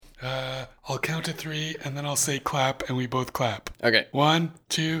count to 3, and then I'll say clap, and we both clap. Okay. 1,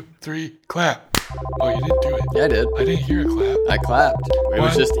 2, 3, clap. Oh, you didn't do it. Yeah, I did. I didn't hear a clap. I clapped. It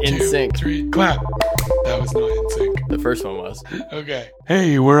was just in 2, sync. 3, clap. That was not in sync. The first one was. Okay.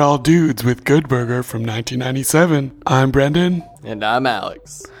 Hey, we're all dudes with Good Burger from 1997. I'm Brendan, And I'm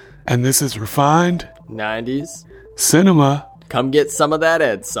Alex. and this is Refined 90s. Cinema. Come get some of that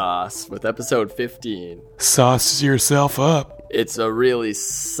Ed sauce with episode 15. Sauce yourself up. It's a really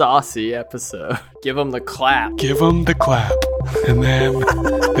saucy episode. Give them the clap. Give them the clap, and then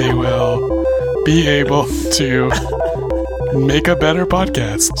they will be able to make a better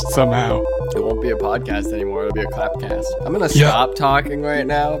podcast somehow. It won't be a podcast anymore. It'll be a clapcast. I'm going to stop talking right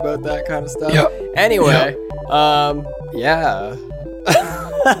now about that kind of stuff. Yep. Anyway, yeah.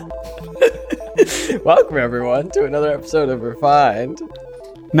 Welcome, everyone, to another episode of Refined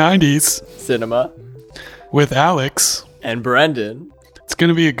 90s Cinema with Alex. and Brendan. It's going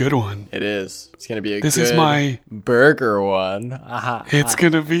to be a good one. It is. It's going to be a This good is my... burger one. It's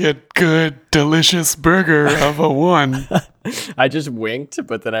going to be a good, delicious burger of a one. I just winked,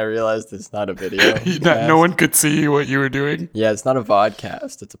 but then I realized it's not a video. That no one could see what you were doing. Yeah, it's not a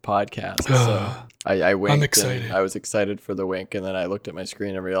vodcast. It's a podcast. So I winked. I'm excited. I was excited for the wink, and then I looked at my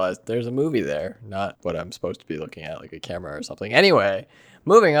screen and realized there's a movie there, not what I'm supposed to be looking at, like a camera or something. Anyway,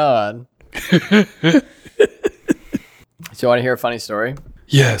 moving on. So you want to hear a funny story?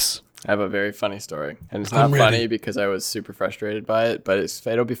 Yes. I have a very funny story. And it's I'm not ready. funny because I was super frustrated by it, but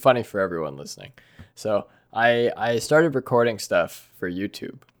it'll be funny for everyone listening. So I started recording stuff for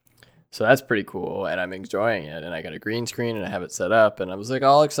YouTube. So that's pretty cool, and I'm enjoying it. And I got a green screen, and I have it set up, and I was like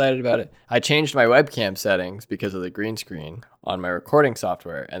all excited about it. I changed my webcam settings because of the green screen on my recording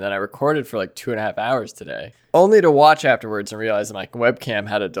software, and then I recorded for like 2.5 hours today, only to watch afterwards and realize that my webcam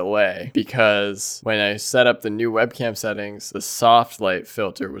had a delay because when I set up the new webcam settings, the soft light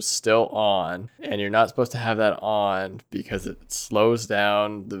filter was still on, and you're not supposed to have that on because it slows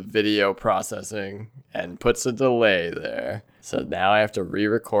down the video processing and puts a delay there. So now I have to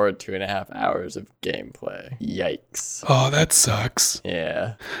re-record 2.5 hours of gameplay. Yikes. Oh, that sucks.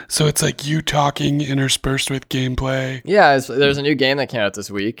 Yeah. So it's like you talking interspersed with gameplay. Yeah, there's a new game that came out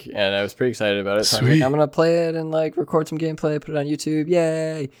this week, and I was pretty excited about it. So I was like, Sweet. I'm going to play it and like record some gameplay, put it on YouTube.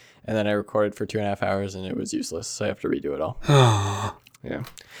 Yay. And then I recorded for 2.5 hours, and it was useless. So I have to redo it all. Oh, Yeah.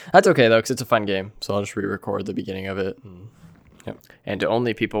 That's okay, though, because it's a fun game. So I'll just re-record the beginning of it. And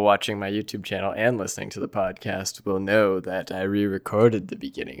only people watching my YouTube channel and listening to the podcast will know that I re-recorded the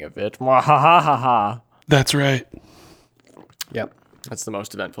beginning of it. Mwahahaha. that's right. Yep. That's the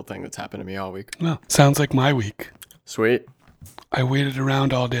most eventful thing that's happened to me all week. Well, sounds like my week. Sweet. I waited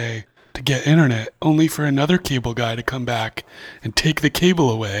around all day to get internet, only for another cable guy to come back and take the cable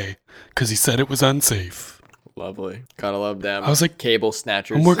away because he said it was unsafe. Lovely. Gotta love them. I was like, cable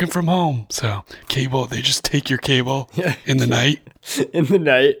snatchers. I'm working from home, so cable, they just take your cable in the night. in the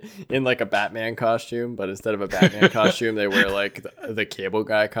night in like a Batman costume, but instead of a Batman costume, they wear like the cable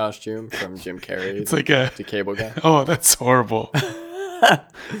guy costume from Jim Carrey. It's like a... the cable guy. Oh, that's horrible. But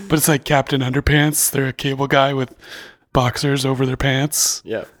it's like Captain Underpants. They're a cable guy with boxers over their pants.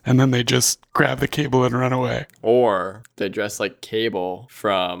 Yeah. And then they just grab the cable and run away. Or they dress like Cable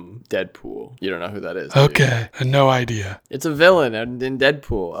from Deadpool. You don't know who that is, do you? Okay. I had no idea. It's a villain in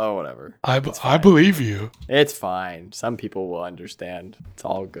Deadpool. Oh, whatever. I believe you. It's fine. Some people will understand. It's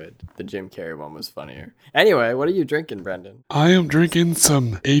all good. The Jim Carrey one was funnier. Anyway, what are you drinking, Brendan? I am drinking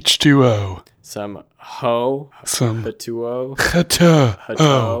some H2O. Some Some Hatuo?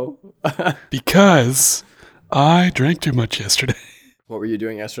 Hatuo. Because I drank too much yesterday. What were you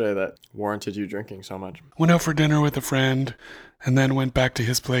doing yesterday that warranted you drinking so much? Went out for dinner with a friend and then went back to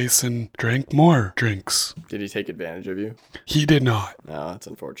his place and drank more drinks. Did he take advantage of you? He did not. No, that's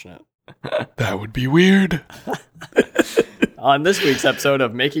unfortunate. That would be weird. On this week's episode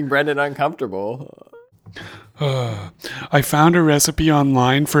of Making Brendan Uncomfortable. I found a recipe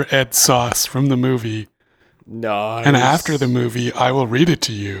online for Ed sauce from the movie. Nice. And after the movie, I will read it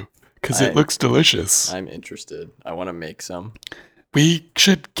to you because it looks delicious. I'm interested. I want to make some. We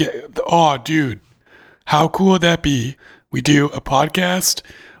should get... Oh, dude. How cool would that be? We do a podcast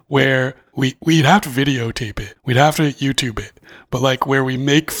where we'd have to videotape it. We'd have to YouTube it. But like where we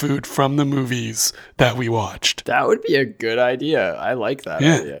make food from the movies that we watched. That would be a good idea. I like that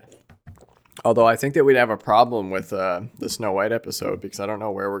Yeah. idea. Although I think that we'd have a problem with the Snow White episode because I don't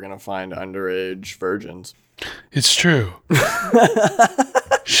know where we're going to find underage virgins. It's true.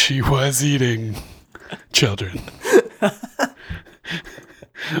 She was eating children.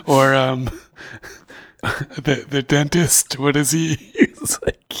 Or the dentist, what is he? He's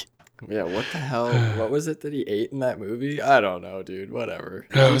like, Yeah, what the hell? What was it that he ate in that movie? I don't know, dude. Whatever.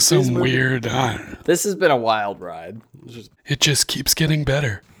 That was some weird. I don't know. This has been a wild ride. It just keeps getting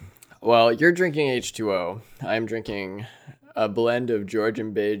better. Well, you're drinking H2O. I'm drinking a blend of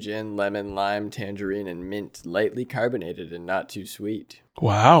Georgian Bay gin, lemon, lime, tangerine, and mint, lightly carbonated and not too sweet.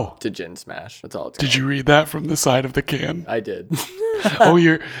 Wow. To gin smash. That's all it's Did called. you read that from the side of the can? I did. Oh,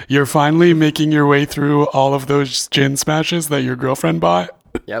 you're finally making your way through all of those gin smashes that your girlfriend bought?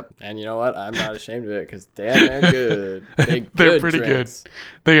 Yep. And you know what? I'm not ashamed of it because damn, they're good. They're pretty drinks. good.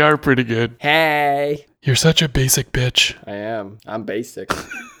 They are pretty good. Hey. You're such a basic bitch. I am. I'm basic.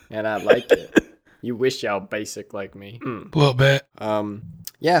 And I like it. You wish y'all basic like me. A little bit.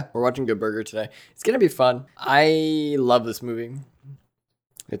 Yeah, we're watching Good Burger today. It's gonna be fun. I love this movie.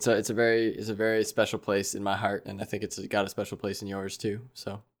 It's a very special place in my heart, and I think it's got a special place in yours too.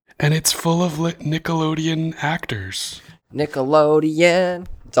 So. And it's full of Nickelodeon actors. Nickelodeon.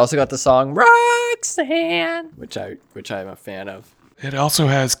 It's also got the song Roxanne, which I'm a fan of. It also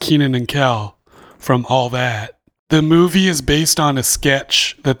has Keenan and Kel from All That. The movie is based on a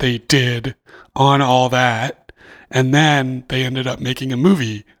sketch that they did on All That, and then they ended up making a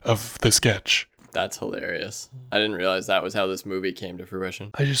movie of the sketch. That's hilarious. I didn't realize that was how this movie came to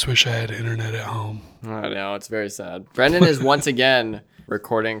fruition. I just wish I had internet at home. I know, it's very sad. Brendan is once again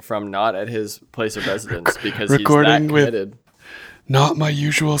recording from not at his place of residence because he's that committed. Not my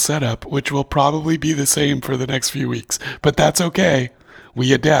usual setup, which will probably be the same for the next few weeks. But that's okay.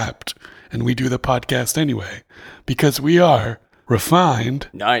 We adapt, and we do the podcast anyway, because we are refined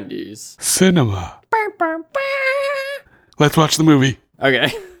 90s cinema. Let's watch the movie.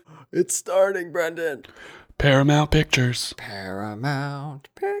 Okay. It's starting, Brendan. Paramount Pictures. Paramount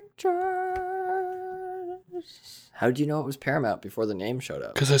Pictures. How did you know it was Paramount before the name showed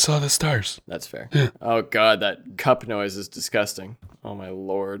up? Because I saw the stars. That's fair. Yeah. Oh, God, that cup noise is disgusting. Oh, my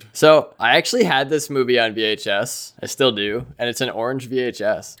Lord. So, I actually had this movie on VHS. I still do. And it's an orange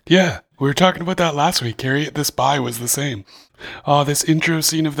VHS. Yeah, we were talking about that last week. Harriet the Spy was the same. Oh, this intro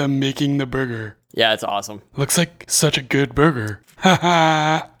scene of them making the burger. Yeah, it's awesome. Looks like such a good burger. Ha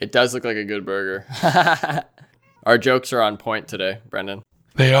ha. It does look like a good burger. Our jokes are on point today, Brendan.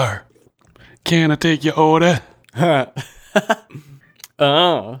 They are. Can I take your order? Oh.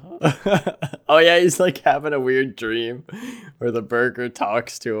 Oh, yeah, he's like having a weird dream where the burger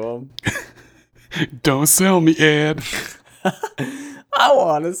talks to him. Don't sell me, Ed. I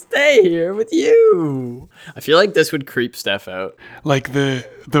want to stay here with you. I feel like this would creep Steph out. Like the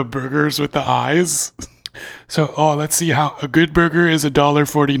burgers with the eyes. So, let's see how a good burger is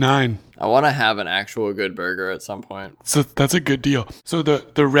 $1.49. I want to have an actual good burger at some point. So that's a good deal. So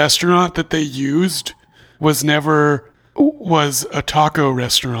the restaurant that they used was a taco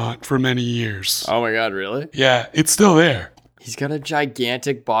restaurant for many years. Oh my God, really? Yeah, it's still there. He's got a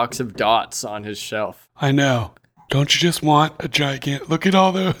gigantic box of dots on his shelf. I know. Don't you just want a gigantic... Look at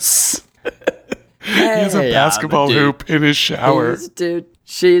all those. He has a Hey, basketball I'm a dude. hoop in his shower. He's a dude.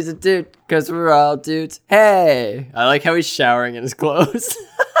 She's a dude. Because we're all dudes. Hey. I like how he's showering in his clothes.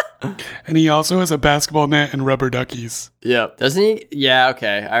 And he also has a basketball net and rubber duckies. Yep. Doesn't he? Yeah,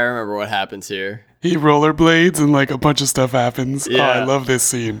 okay. I remember what happens here. He rollerblades and like a bunch of stuff happens. Yeah. Oh, I love this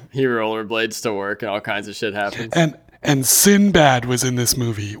scene. He rollerblades to work and all kinds of shit happens. And Sinbad was in this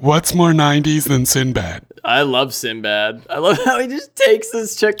movie. What's more 90s than Sinbad? I love Sinbad. I love how he just takes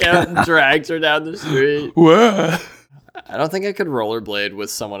this chick out and drags her down the street. Whoa. I don't think I could rollerblade with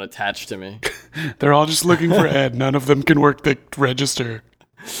someone attached to me. They're all just looking for Ed. None of them can work the register.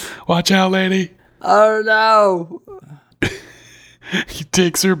 Watch out, lady. Oh no. He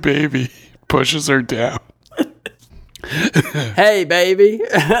takes her baby, pushes her down. Hey, baby.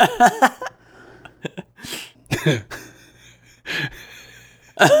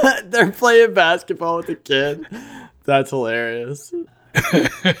 They're playing basketball with a kid. That's hilarious.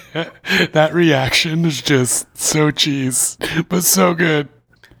 That reaction is just so cheese, but so good.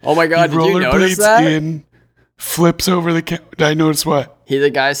 Oh my God, He did you notice rollerblades that? in, flips over the... Did I notice what? The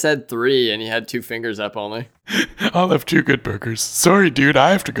guy said 3 and he had 2 fingers up only. I'll have 2 good burgers. Sorry, dude,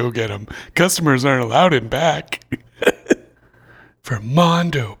 I have to go get them. Customers aren't allowed in back. For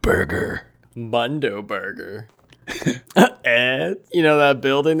Mondo Burger. Mundo Burger. And you know that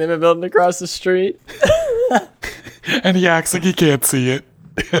building they've been building across the street? And he acts like he can't see it.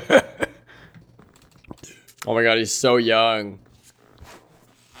 Oh my God, he's so young.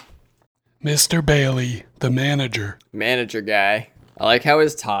 Mr. Bailey, the manager. Manager guy. I like how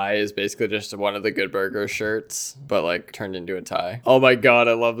his tie is basically just one of the Good Burger shirts, but like turned into a tie. Oh my God,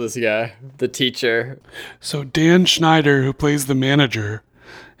 I love this guy. The teacher. So Dan Schneider, who plays the manager,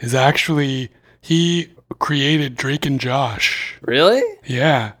 is actually... He created Drake and Josh. Really?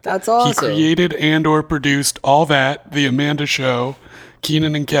 Yeah. That's awesome. He created and or produced All That, The Amanda Show,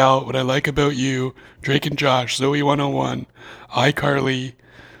 Keenan and Kel, What I Like About You, Drake and Josh, Zoe 101, iCarly,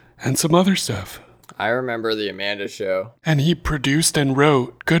 and some other stuff. I remember The Amanda Show. And he produced and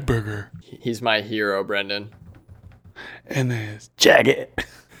wrote Good Burger. He's my hero, Brendan. And there's Jagged.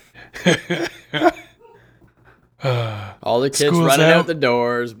 All the kids School's running out. out the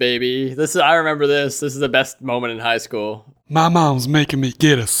doors, baby. I remember this. This is the best moment in high school. My mom's making me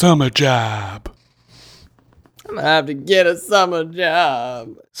get a summer job. I'm gonna have to get a summer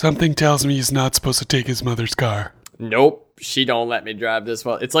job. Something tells me he's not supposed to take his mother's car. Nope. She don't let me drive this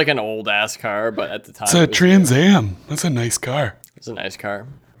well. It's like an old ass car, but at the time It's a it was Trans Am. That's a nice car. It's a nice car.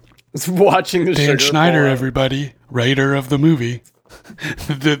 It's watching the Dan sugar Schneider, pour out. everybody, writer of the movie.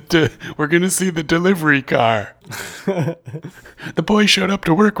 We're going to see the delivery car. The boy showed up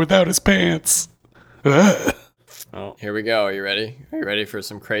to work without his pants. Ugh. Oh, here we go. Are you ready? Are you ready for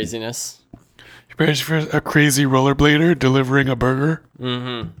some craziness? You ready for a crazy rollerblader delivering a burger?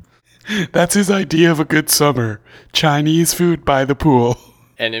 Mm-hmm. That's his idea of a good summer. Chinese food by the pool.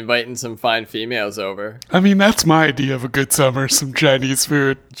 And inviting some fine females over. I mean, that's my idea of a good summer, some Chinese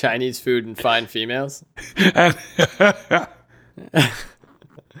food. Chinese food and fine females?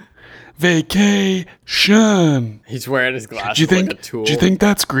 Vacation. He's wearing his glasses Do you think? like a tool. Do you think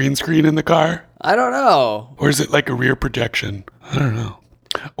that's green screen in the car, I don't know. or is it like a rear projection? I don't know.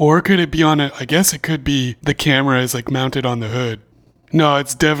 Or could it be on a? I guess it could be the camera is like mounted on the hood. No,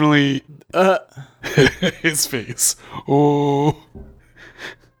 it's definitely his face. Oh,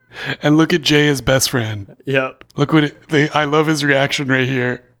 and look at Jay, his best friend. Yep. Look what I love his reaction right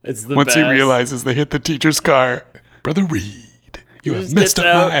here. It's the Once he best. realizes they hit the teacher's car. Brother Reed, you have just messed gets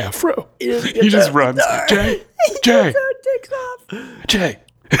up out. my afro. just He gets just out runs. the door. Jay, Jay, Takes off. Jay.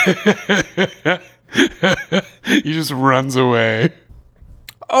 He just runs away.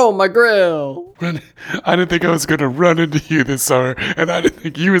 Oh, my grill. I didn't think I was going to run into you this summer, and I didn't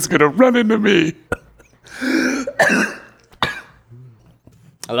think you was going to run into me. I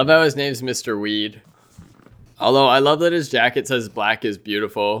love how his name's Mr. Weed. Although I love that his jacket says black is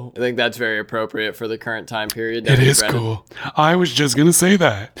beautiful. I think that's very appropriate for the current time period. It is cool. I was just going to say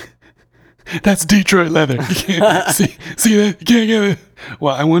that. That's Detroit leather. You can't see that? You can't get it.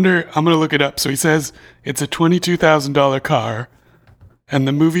 Well, I wonder, I'm going to look it up. So he says it's a $22,000 car, and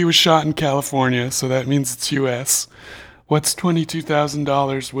the movie was shot in California, so that means it's U.S. What's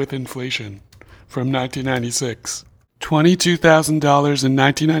 $22,000 with inflation from 1996? $22,000 in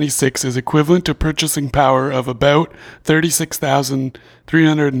 1996 is equivalent to purchasing power of about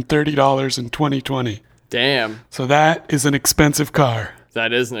 $36,330 in 2020. Damn. So that is an expensive car.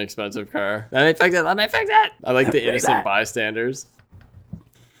 That is an expensive car. Let me fix it. Let me fix it. I like the innocent bystanders.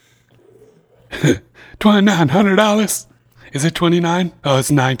 $2,900. Is it 29? Oh,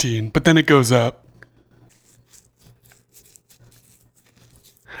 it's 19. But then it goes up.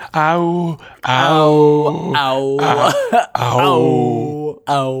 Ow. Ow. Ow. Ow.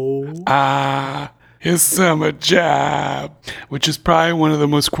 Ow. Ah. His summer job. Which is probably one of the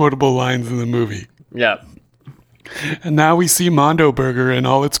most quotable lines in the movie. Yep. And now we see Mondo Burger in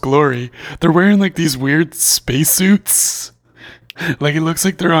all its glory. They're wearing like these weird spacesuits. Like it looks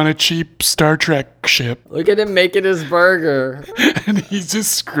like they're on a cheap Star Trek ship. Look at him making his burger. And he's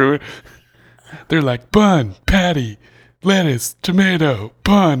just screwing. They're like bun, patty, lettuce, tomato,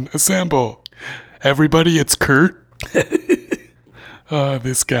 bun, assemble. Everybody, it's Kurt. Oh,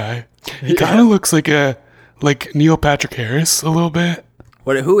 this guy. He kind of looks like Neil Patrick Harris a little bit.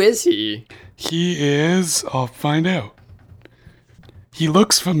 Who is he? He is. I'll find out. He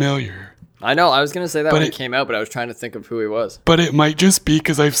looks familiar. I know. I was going to say that But when it came out, but I was trying to think of who he was. But it might just be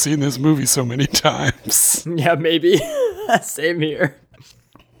because I've seen this movie so many times. Yeah, maybe. Same here.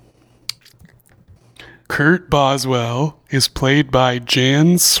 Kurt Boswell is played by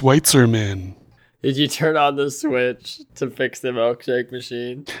Jan Schweitzerman. Did you turn on the switch to fix the milkshake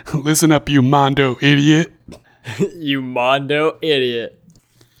machine? Listen up, you Mondo idiot. You Mondo idiot.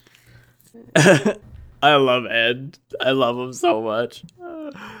 I love Ed. I love him so much.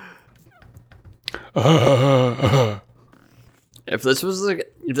 If this was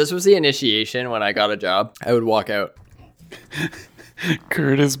the initiation when I got a job, I would walk out.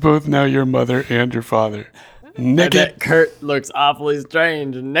 Kurt is both now your mother and your father. I Naked. bet Kurt looks awfully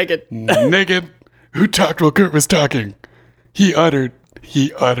strange and naked. Naked. Who talked while Kurt was talking? He uttered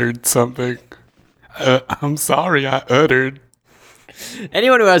something. I'm sorry, I uttered.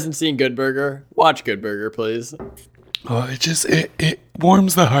 Anyone who hasn't seen Good Burger, watch Good Burger, please. Oh, it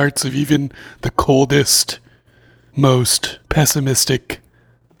warms the hearts of even the coldest, most pessimistic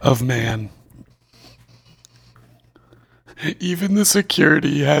of man. Even the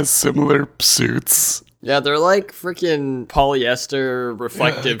security has similar suits. Yeah, they're like freaking polyester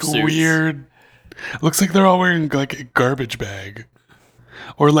reflective Like suits. weird. Looks like they're all wearing like a garbage bag.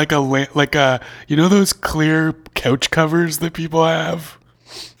 Or like a you know those clear couch covers that people have?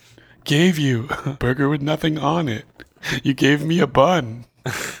 Gave you a burger with nothing on it. You gave me a bun.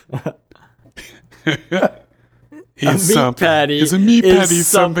 Is meat patty Is a meat is patty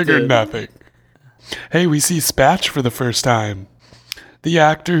something or something. nothing? Hey, we see Spatch for the first time. The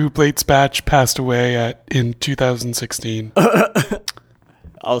actor who played Spatch passed away in 2016.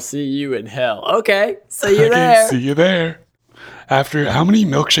 I'll see you in hell. Okay, see you Okay, there. see you there. After how many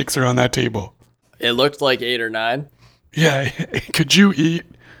milkshakes are on that table? It looked like 8 or 9. Yeah, could you eat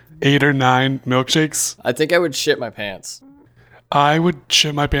 8 or 9 milkshakes? I think I would shit my pants. I would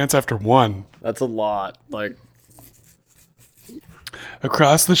shit my pants after one. That's a lot. Like,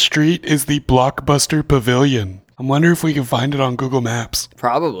 Across the street is the Blockbuster Pavilion. I wonder if we can find it on Google Maps.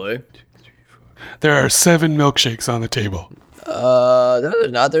 probably. There are 7 milkshakes on the table. No,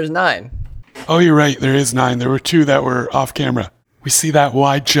 there's not. There's 9. Oh, you're right. There is 9. There were 2 that were off camera. We see that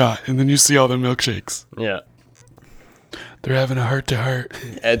wide shot, and then you see all the milkshakes. Yeah. They're having a heart-to-heart.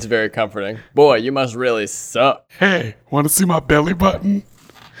 Ed's very comforting. Boy, you must really suck. Hey, want to see my belly button?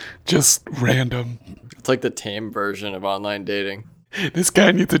 Just random. It's like the tame version of online dating. This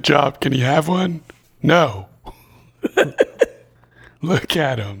guy needs a job. Can he have one? No. Look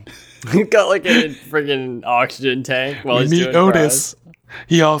at him. He's got like a freaking oxygen tank while We he's meet doing Otis. fries.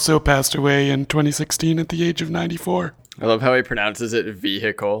 He also passed away in 2016 at the age of 94. I love how he pronounces it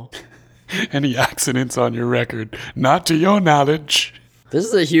vehicle. Any accidents on your record? Not to your knowledge. This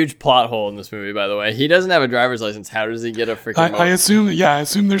is a huge plot hole in this movie, by the way. He doesn't have a driver's license. How does he get a freaking I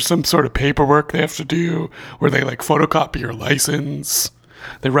assume there's some sort of paperwork they have to do where they like photocopy your license.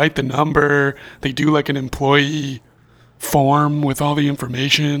 They write the number. They do like an employee form with all the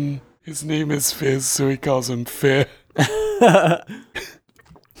information. His name is Fizz, so he calls him Fizz.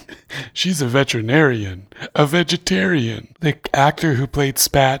 She's a veterinarian, a vegetarian. The actor who played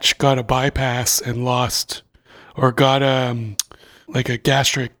Spatch got a bypass and lost, or got like a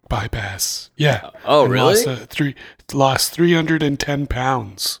gastric bypass. Yeah. Oh, And really? Lost 310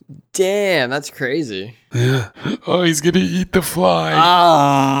 pounds. Damn, that's crazy. Yeah. Oh, he's gonna eat the fly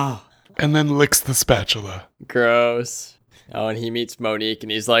Ah, and then licks the spatula. gross. Oh, and he meets Monique,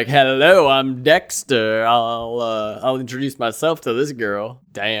 and he's like, "Hello, I'm Dexter. I'll introduce myself to this girl."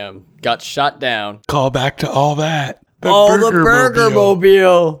 Damn, got shot down. Call back to all that. The Burger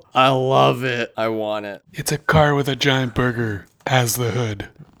Mobile. I love it. I want it. It's a car with a giant burger as the hood.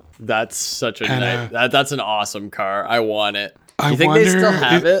 That's such a And, nice. That's an awesome car. I want it. I You think they wonder still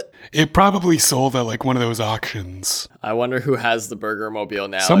have it? It probably sold at like one of those auctions. I wonder who has the Burger Mobile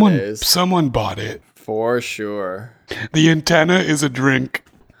nowadays. Someone bought it. For sure. The antenna is a drink.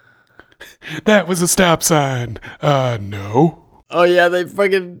 That was a stop sign. No. Oh yeah, they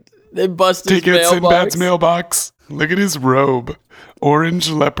busted his Take it mailbox. Sinbad's mailbox. Look at his robe. Orange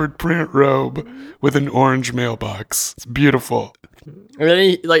leopard print robe with an orange mailbox. It's beautiful. And then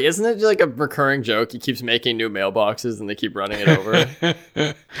he isn't it like a recurring joke? He keeps making new mailboxes and they keep running it over.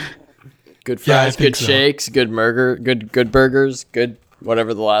 Good Yeah, I fries, think good so. shakes, good burger, good burgers, good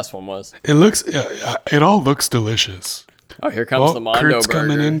whatever the last one was. It all looks delicious. Oh, here comes the Mondo Kurt's burger.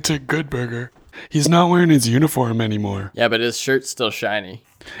 coming into Good Burger. He's not wearing his uniform anymore. Yeah, but his shirt's still shiny.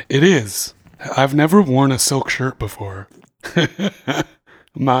 It is. I've never worn a silk shirt before.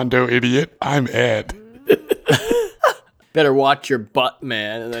 Mondo idiot. I'm Ed. Better watch your butt,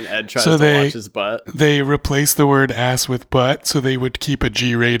 man. And then Ed tries So to watch his butt. They replaced the word ass with butt so they would keep a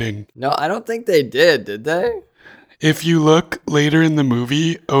G rating. No, I don't think they did they? If you look later in the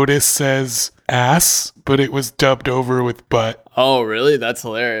movie, Otis says ass, but it was dubbed over with butt. Oh, really? That's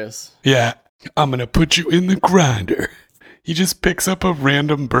hilarious. Yeah, I'm gonna put you in the grinder. He just picks up a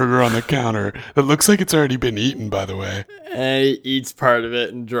random burger on the counter that looks like it's already been eaten, by the way. And he eats part of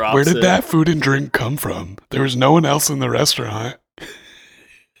it and drops it. Where did that food and drink come from? There was no one else in the restaurant.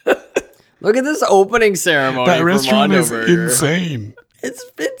 Look at this opening ceremony That for restaurant Mondo is Burger. insane. It's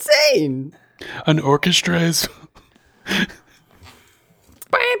insane. An orchestra is...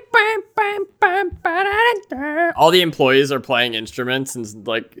 All the employees are playing instruments and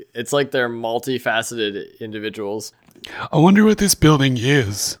it's like they're multifaceted individuals. I wonder what this building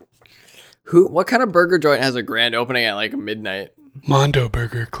is. What kind of burger joint has a grand opening at like midnight? Mondo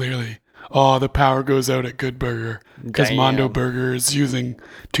Burger, clearly. Oh, the power goes out at Good Burger because Damn. Mondo Burger is using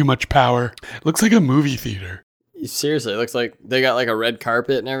too much power. Looks like a movie theater. Seriously, it looks like they got like a red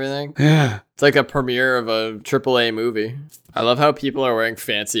carpet and everything. Yeah. It's like a premiere of a AAA movie. I love how people are wearing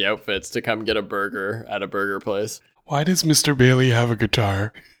fancy outfits to come get a burger at a burger place. Why does Mr. Bailey have a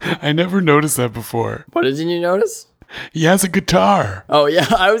guitar? I never noticed that before. What didn't you notice? He has a guitar. Oh, yeah,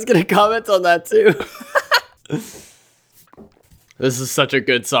 I was going to comment on that too. This is such a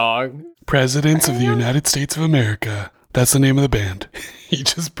good song. Presidents of the United States of America. That's the name of the band. He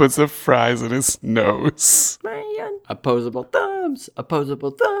just puts the fries in his nose. Opposable thumbs,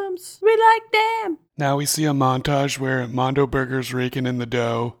 we like them. Now we see a montage where Mondo Burger's raking in the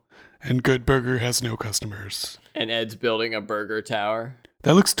dough and Good Burger has no customers. And Ed's building a burger tower.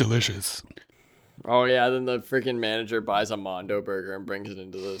 That looks delicious. Oh yeah, then the freaking manager buys a Mondo Burger and brings it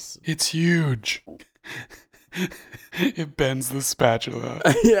into this. It's huge. It bends the spatula.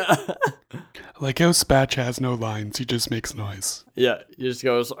 Yeah. Like how Spatch has no lines, he just makes noise. Yeah, he just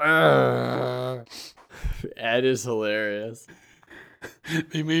goes, "Argh." Ed is hilarious.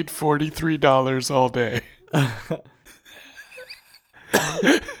 They made $43 all day.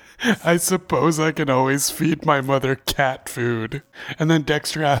 I suppose I can always feed my mother cat food. And then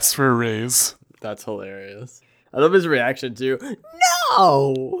Dexter asks for a raise. That's hilarious. I love his reaction too.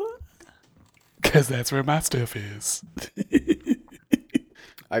 No! Because that's where my stuff is.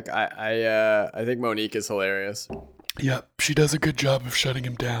 I think Monique is hilarious. Yep, she does a good job of shutting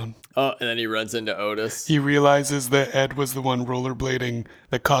him down. Oh, and then he runs into Otis. He realizes that Ed was the one rollerblading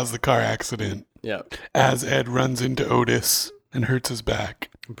that caused the car accident. Yep. As Ed runs into Otis and hurts his back.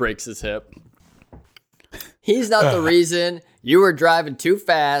 Breaks his hip. He's not the reason. You were driving too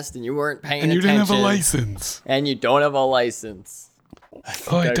fast and you weren't paying attention. And you didn't have a license. And you don't have a license.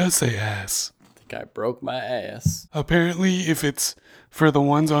 Oh, it does say ass. I think I broke my ass. Apparently, if it's for the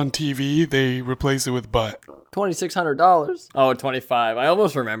ones on TV, they replace it with butt. $2,600. Oh, 25. I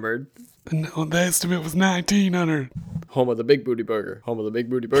almost remembered. No, the estimate was $1,900. Home of the Big Booty Burger. Home of the Big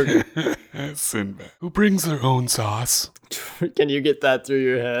Booty Burger. Sinbad. Who brings their own sauce? Can you get that through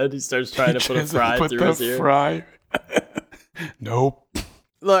your head? He starts trying to put a fry through his ear. Fry. Nope.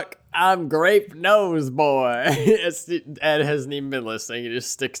 Look, I'm Grape Nose Boy. Ed hasn't even been listening. He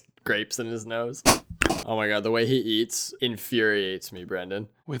just sticks grapes in his nose. Oh my god, the way he eats infuriates me, Brendan.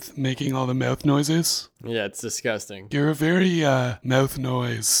 With making all the mouth noises? Yeah, it's disgusting. You're a very mouth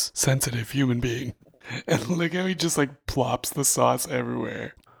noise sensitive human being. And look how he just like plops the sauce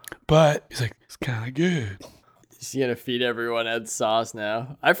everywhere. But he's like, it's kind of good. He's gonna feed everyone Ed's sauce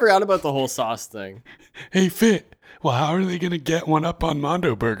now. I forgot about the whole sauce thing. Hey, Fit, well, how are they gonna get one up on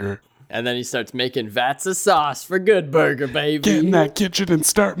Mondo Burger? And then he starts making vats of sauce for Good Burger, baby. Get in that kitchen and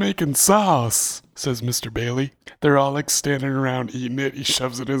start making sauce, says Mr. Bailey. They're all like standing around eating it. He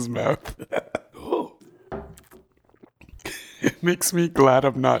shoves it in his mouth. It makes me glad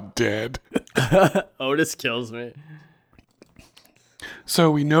I'm not dead. Otis kills me. So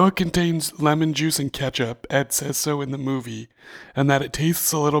we know it contains lemon juice and ketchup. Ed says so in the movie. And that it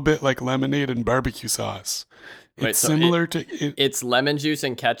tastes a little bit like lemonade and barbecue sauce. It's similar to... It's lemon juice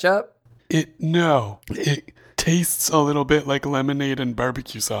and ketchup? It tastes a little bit like lemonade and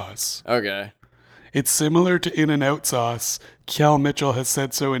barbecue sauce. Okay. It's similar to In-N-Out sauce. Kel Mitchell has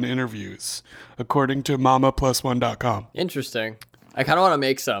said so in interviews, according to MamaPlus1.com. Interesting. I kind of want to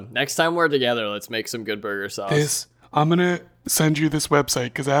make some. Next time we're together, let's make some Good Burger sauce. I'm going to send you this website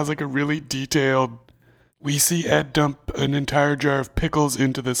because it has like a really detailed... We see Ed dump an entire jar of pickles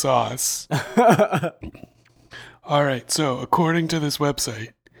into the sauce. All right, so according to this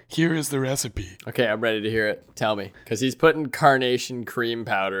website, here is the recipe. Okay, I'm ready to hear it. Tell me. Because he's putting carnation cream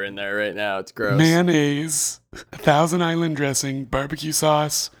powder in there right now. It's gross. Mayonnaise, Thousand Island dressing, barbecue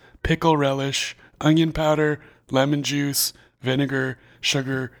sauce, pickle relish, onion powder, lemon juice, vinegar,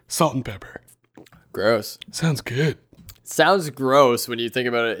 sugar, salt and pepper. Gross. Sounds good. Sounds gross when you think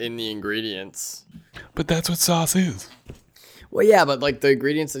about it in the ingredients. But that's what sauce is. Well, yeah, but like the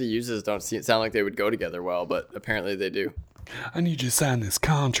ingredients that he uses don't sound like they would go together well, but apparently they do. I need you to sign this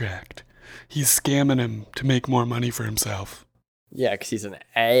contract. He's scamming him to make more money for himself. Yeah, because he's an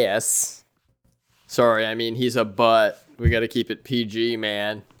ass. Sorry, I mean, he's a butt. We got to keep it PG,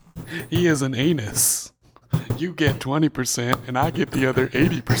 man. He is an anus. You get 20% and I get the other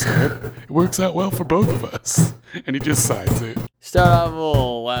 80%. It works out well for both of us. And he just signs it. Start off with a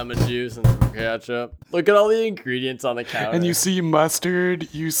little lemon juice and some ketchup. Look at all the ingredients on the counter. And you see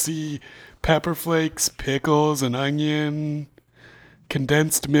mustard, you see pepper flakes, pickles, an onion,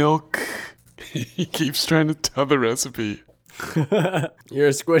 condensed milk. He keeps trying to tell the recipe.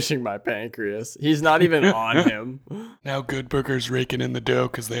 You're squishing my pancreas. He's not even on him. Now Good Burger's raking in the dough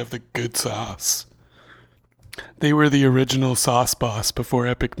because they have the good sauce. They were the original sauce boss before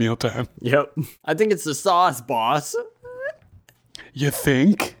Epic Mealtime. Yep. I think it's the sauce, boss. You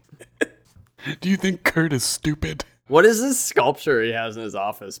think? Do you think Kurt is stupid? What is this sculpture he has in his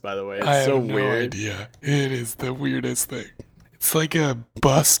office, by the way? It's I so have no weird. idea. It is the weirdest thing. It's like a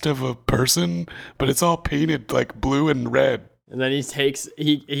bust of a person, but it's all painted like blue and red. And then he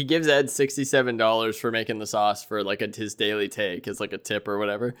gives Ed $67 for making the sauce for like his daily take as like a tip or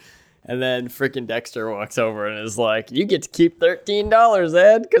whatever. And then freaking Dexter walks over and is like, "You get to keep $13,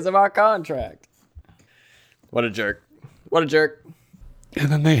 Ed, because of our contract." What a jerk. What a jerk. And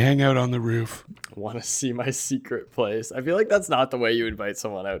then they hang out on the roof. Want to see my secret place. I feel like that's not the way you invite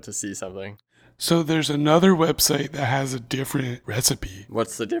someone out to see something. So there's another website that has a different recipe.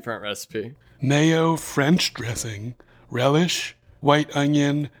 What's the different recipe? Mayo French dressing, relish, white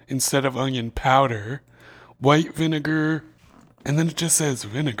onion instead of onion powder, white vinegar, and then it just says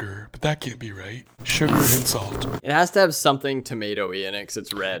vinegar, but that can't be right. Sugar and salt. It has to have something tomatoey in it because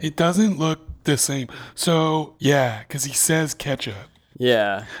it's red. It doesn't look the same. So, yeah, because he says ketchup.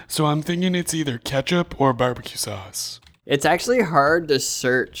 Yeah. So I'm thinking it's either ketchup or barbecue sauce. It's actually hard to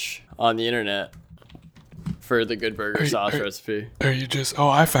search on the internet for the Good Burger sauce recipe. Are you just, oh,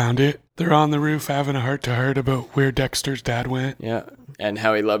 I found it. They're on the roof having a heart-to-heart about where Dexter's dad went. Yeah. And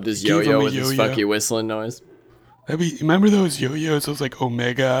how he loved his Give him yo-yo a with his yo-yo. funky whistling noise. Remember those yo-yos? Those like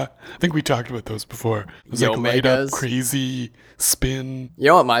Omega? I think we talked about those before. It was like light up, Yo-megas? crazy spin. You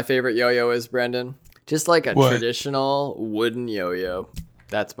know what my favorite yo-yo is, Brendan? Just like a What? traditional wooden yo-yo.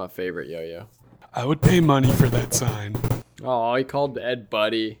 That's my favorite yo-yo. I would pay money for that sign. Oh, he called Ed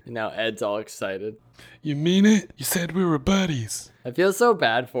buddy, and now Ed's all excited. You mean it? You said we were buddies. I feel so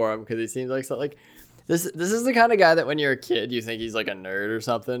bad for him because he seems like this is the kind of guy that when you're a kid you think he's like a nerd or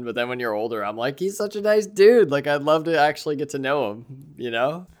something, but then when you're older I'm like, he's such a nice dude. Like, I'd love to actually get to know him, you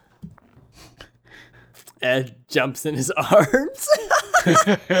know? Ed jumps in his arms.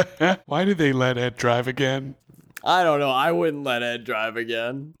 Why did they let Ed drive again? I don't know. I wouldn't let Ed drive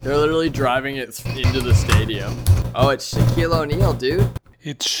again. They're literally driving it into the stadium. Oh, it's Shaquille O'Neal, dude.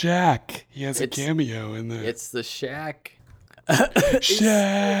 It's Shaq. He has a It's- cameo in the It's the Shaq.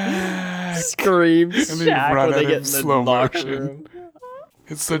 Shaq. Screams And they Shaq run when they at get him in the slow locker motion. room.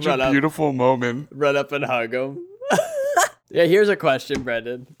 It's such Run a up. beautiful moment. Run up and hug him. Yeah, here's a question,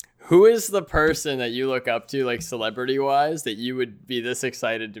 Brendan. Who is the person that you look up to, like celebrity-wise, that you would be this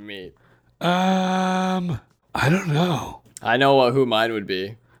excited to meet? I don't know. I know who mine would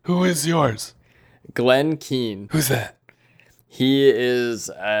be. Who is yours? Glenn Keane. Who's that? He is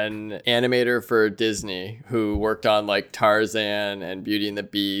an animator for Disney who worked on like Tarzan and Beauty and the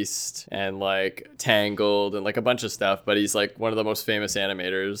Beast and like Tangled and like a bunch of stuff, but he's like one of the most famous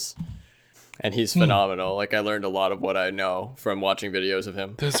animators and he's phenomenal. Like, I learned a lot of what I know from watching videos of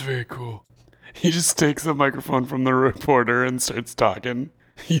him. That's very cool. He just takes the microphone from the reporter and starts talking.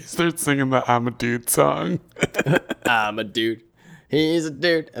 He starts singing the I'm a Dude song. I'm a dude. He's a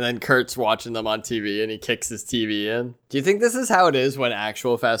dude. And then Kurt's watching them on TV and he kicks his TV in. Do you think this is how it is when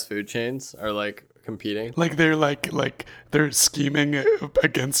actual fast food chains are like competing? Like they're scheming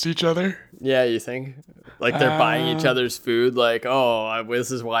against each other. Yeah, you think? Like they're buying each other's food. Like, oh,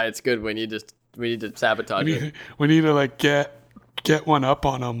 this is why it's good. We need to sabotage it. We need to like get one up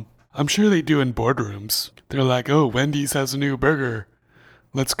on them. I'm sure they do in boardrooms. They're like, oh, Wendy's has a new burger.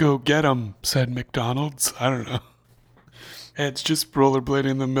 Let's go get them, said McDonald's. I don't know. Ed's just rollerblading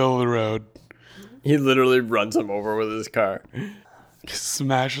in the middle of the road. He literally runs him over with his car.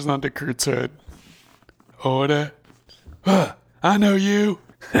 Smashes onto Kurt's hood. Order. I know you.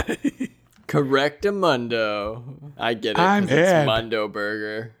 Correctamundo. I get it. 'Cause I'm it's Ed. Mundo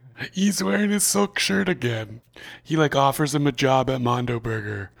Burger. He's wearing his silk shirt again. He like offers him a job at Mondo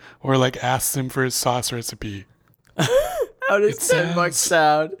Burger or like asks him for his sauce recipe. How does It $10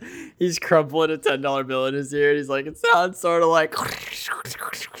 sound? He's crumpling a $10 bill in his ear and he's like, it sounds sort of like.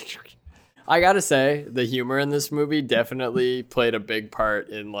 I gotta say, the humor in this movie definitely played a big part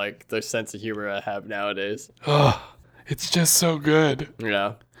in like the sense of humor I have nowadays. Oh, it's just so good.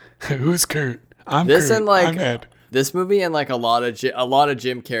 Yeah. Who's Kurt? I'm This Kurt. and, like, I'm Ed. This movie and like a lot of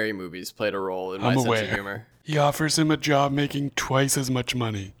Jim Carrey movies played a role in my I'm sense aware. of humor. He offers him a job making twice as much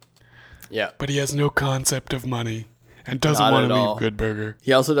money, Yeah. but he has no concept of money and doesn't Not want at to all. leave Good Burger.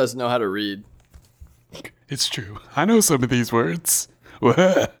 He also doesn't know how to read. It's true. I know some of these words.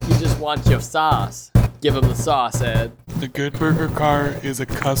 What? He just wants your sauce. Give him the sauce, Ed. The Good Burger car is a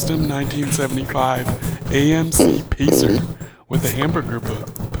custom 1975 AMC Pacer with a hamburger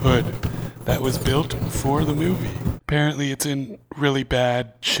hood that was built for the movie. Apparently, it's in really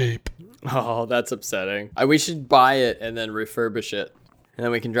bad shape. Oh, that's upsetting. We should buy it and then refurbish it. And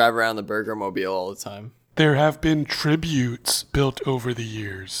then we can drive around the Burger Mobile all the time. There have been tributes built over the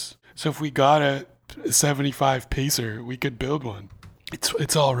years. So if we got a 75 Pacer, we could build one.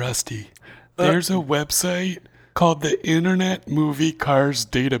 It's all rusty. There's a website called the Internet Movie Cars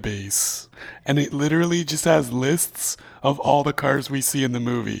Database. And it literally just has lists of all the cars we see in the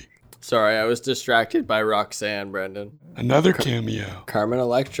movie. Sorry, I was distracted by Roxanne, Brendan. Another cameo. Carmen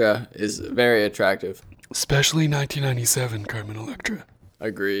Electra is very attractive. Especially 1997 Carmen Electra.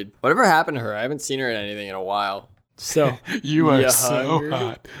 Agreed. Whatever happened to her? I haven't seen her in anything in a while. So, You are you so hungry?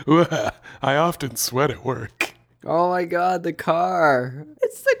 hot. I often sweat at work. Oh my god, the car.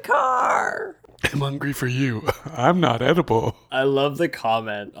 It's the car. I'm hungry for you. I'm not edible. I love the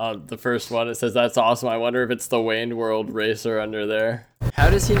comment on the first one. It says, "That's awesome. I wonder if it's the Wayne World racer under there." How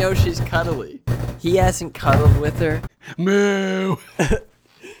does he know she's cuddly? He hasn't cuddled with her. Moo.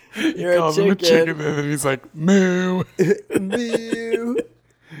 You're Calls him a chicken and then he's like, moo. Moo.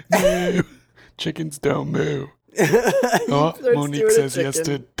 Moo. Chickens don't moo. Oh, starts Monique doing a says yes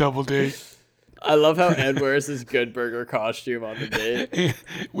chicken. to double date. I love how Ed wears his Good Burger costume on the date.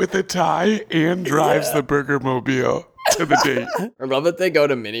 With a tie and drives the burger mobile to the date. I love that they go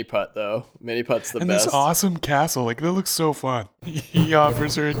to Mini Putt, though. Mini Putt's the And best. this awesome castle, like that looks so fun. He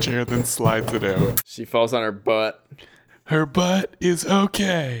offers her a chair, then slides it out. She falls on her butt. Her butt is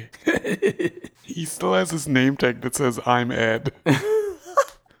okay. He still has his name tag that says I'm Ed.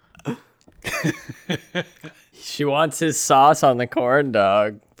 She wants his sauce on the corn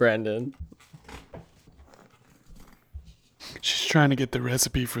dog, Brendan. She's trying to get the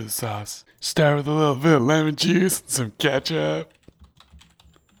recipe for the sauce. Start with a little bit of lemon juice and some ketchup.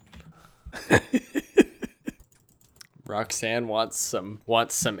 Roxanne wants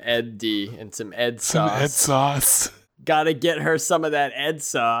some Ed D and some Ed Some sauce. Ed sauce. Gotta get her some of that Ed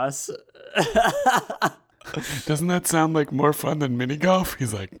sauce. Doesn't that sound like more fun than mini golf?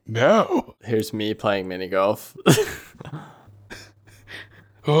 He's like, no. Here's me playing mini golf.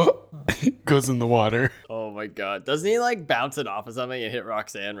 Oh, goes in the water. Oh my god. Doesn't he like bounce it off of something and hit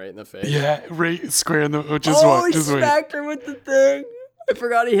Roxanne right in the face? Yeah, right square in the. Oh, just Oh, wait, he just wait. smacked her with the thing. I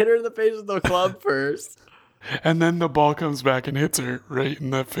forgot he hit her in the face with the club first. And then the ball comes back and hits her right in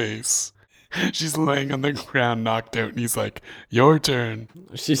the face. She's laying on the ground, knocked out, and he's like, your turn.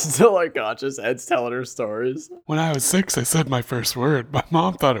 She's still unconscious. Ed's telling her stories. When I was 6, I said my first word. My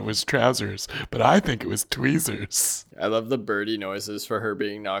mom thought it was trousers, but I think it was tweezers. I love the birdie noises for her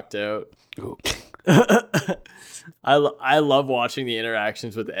being knocked out. I love watching the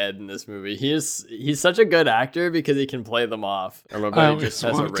interactions with Ed in this movie. He's such a good actor because he can play them off. Or my I buddy always just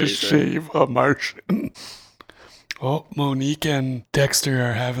has a wanted to razor. shave a Martian. Oh, Monique and Dexter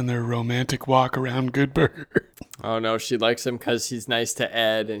are having their romantic walk around Good Burger. Oh no, she likes him because he's nice to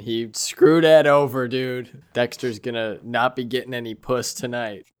Ed, and he screwed Ed over, dude. Dexter's gonna not be getting any puss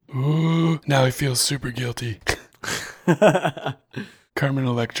tonight. Ooh, now he feels super guilty. Carmen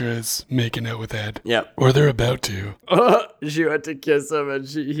Electra is making out with Ed. Yep. Or they're about to. She went to kiss him, and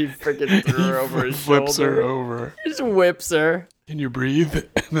he freaking threw her over his Flips shoulder. her over. He just whips her. Can you breathe?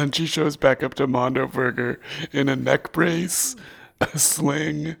 And then she shows back up to Mondo Burger in a neck brace, a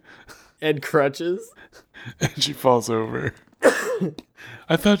sling, And crutches. and she falls over.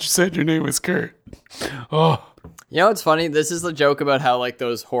 I thought you said your name was Kurt. Oh, You know what's funny? This is the joke about how like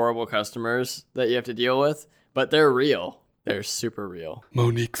those horrible customers that you have to deal with, but they're real. They're super real.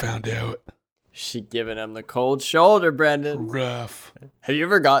 Monique found out. She giving him the cold shoulder, Brendan. Rough. Have you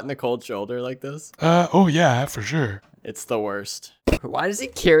ever gotten the cold shoulder like this? Oh yeah, for sure. It's the worst. Why does he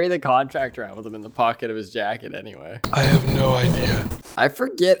carry the contract around with him in the pocket of his jacket anyway? I have no idea. I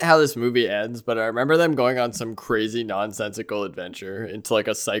forget how this movie ends, but I remember them going on some crazy nonsensical adventure into like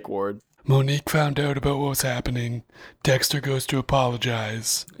a psych ward. Monique found out about what was happening. Dexter goes to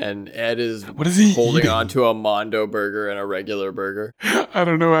apologize. And Ed is What is he holding eating? on to a Mondo burger and a regular burger. I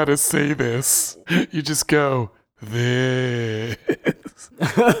don't know how to say this. You just go, this.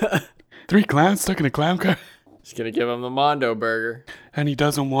 3 clowns stuck in a clown car. Just gonna give him the Mondo burger. And he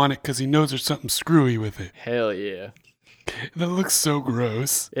doesn't want it because he knows there's something screwy with it. Hell yeah. That looks so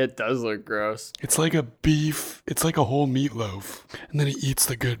gross. It does look gross. It's like a beef. It's like a whole meatloaf. And then he eats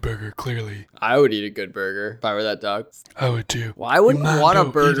the good burger, clearly. I would eat a good burger if I were that dog. I would too. Well, I wouldn't You want a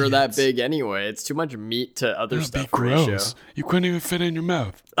Mondo burger that idiots. big anyway. It's too much meat to other That'd be stuff ratio. gross. You couldn't even fit it in your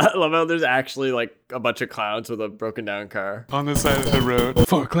mouth. I love how there's actually like a bunch of clowns with a broken down car. On the side of the road.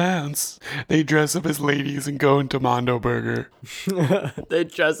 4 clowns. They dress up as ladies and go into Mondo Burger. They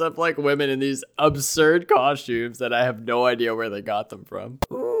dress up like women in these absurd costumes that I have no idea where they got them from.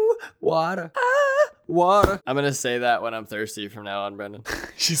 Ooh, water. Ah, water. I'm gonna say that when I'm thirsty from now on, Brendan.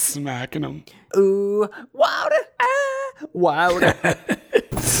 She's smacking him. Ooh, water. Ah, water.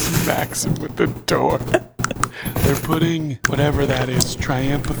 Smacks him with the door. they're putting whatever that is,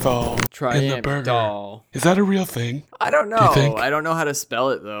 triamphethol, in the burger. Triamphethol. Is that a real thing? I don't you know. think? I don't know how to spell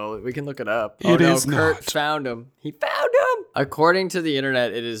it though. We can look it up. It is Kurt not. found him. He found him. According to the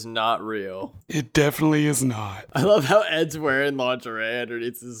internet, it is not real. It definitely is not. I love how Ed's wearing lingerie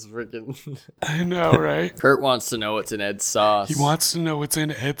underneath his freaking. I know, right? Kurt wants to know what's in Ed's sauce. He wants to know what's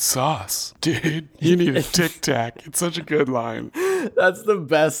in Ed's sauce. Dude, you need a Tic Tac. It's such a good line. That's the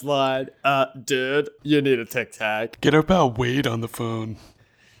best line. Dude, you need a Tic Tac. Get our pal Wade on the phone.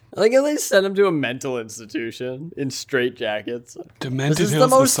 Like at least send him to a mental institution in straitjackets. Demented This is Hills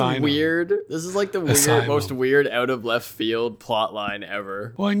the most Asylum. weird. This is like the Asylum. most weird out of left field plot line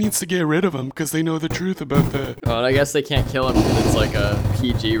ever. Well, he needs to get rid of him because they know the truth about the... Oh, and I guess they can't kill him because it's like a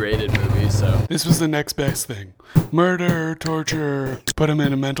PG rated movie. So This was the next best thing. Murder, torture, put him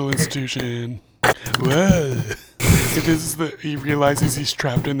in a mental institution. Whoa. He realizes he's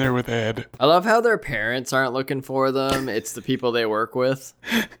trapped in there with Ed. I love how their parents aren't looking for them. It's the people they work with.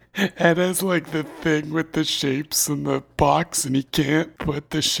 Ed has like the thing with the shapes in the box and he can't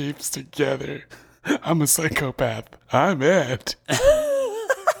put the shapes together. I'm a psychopath. I'm Ed.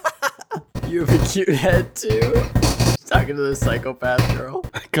 You have a cute head too. Talking to the psychopath girl.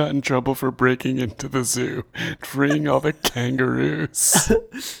 I got in trouble for breaking into the zoo, freeing all the kangaroos.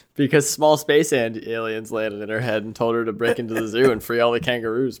 Because small space aliens landed in her head and told her to break into the zoo and free all the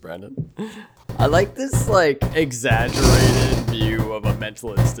kangaroos, Brendan. I like this, like, exaggerated view of a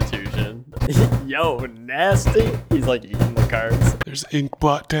mental institution. Yo, nasty. He's, like, eating the cards. There's ink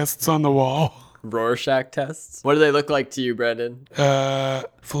blot tests on the wall. Rorschach tests. What do they look like to you, Brendan?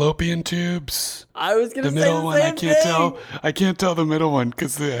 Fallopian tubes. I was going to The say middle the one, same I can't thing. tell. I can't tell the middle one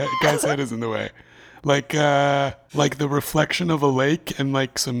because the guy's head is in the way. Like the reflection of a lake and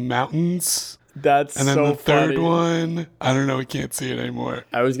like some mountains. That's And then so the third funny. one, I don't know. We can't see it anymore.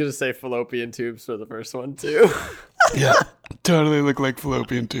 I was going to say fallopian tubes for the first one, too. Yeah, totally look like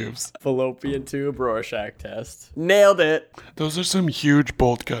fallopian tubes. Fallopian tube Rorschach test. Nailed it. Those are some huge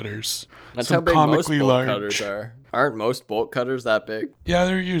bolt cutters. That's some how big most comically bolt large. cutters are. Aren't most bolt cutters that big? Yeah,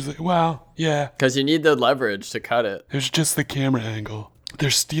 they're usually, well, yeah. Because you need the leverage to cut it. There's just the camera angle. They're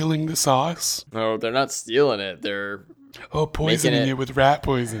stealing the sauce. No, they're not stealing it. They're Poisoning it- it with rat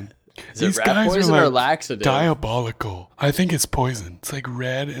poison. Is it rat poison or laxative? Diabolical. I think it's poison. It's like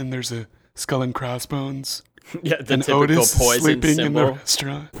red and there's a skull and crossbones. Yeah, the And typical Otis is poison sleeping in the symbol.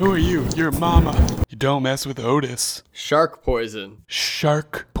 restaurant. Who are you? You're mama. You don't mess with Otis. Shark poison.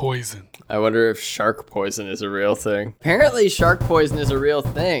 Shark poison. I wonder if shark poison is a real thing. Apparently, shark poison is a real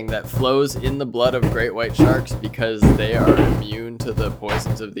thing that flows in the blood of great white sharks because they are immune to the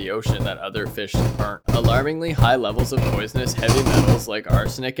poisons of the ocean that other fish aren't. Alarmingly high levels of poisonous heavy metals like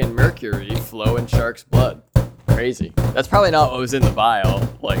arsenic and mercury flow in sharks' blood. Crazy. That's probably not what was in the vial,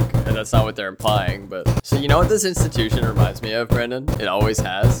 and that's not what they're implying, but... So you know what this institution reminds me of, Brendan? It always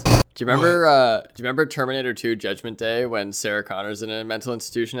has. Do you remember Terminator 2 Judgment Day when Sarah Connor's in a mental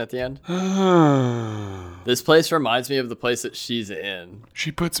institution at the end? This place reminds me of the place that she's in.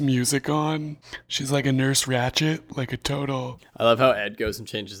 She puts music on. She's like a Nurse Ratchet, like a total... I love how Ed goes and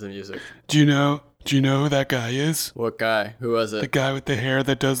changes the music. Do you know who that guy is? What guy? Who was The it? guy with the hair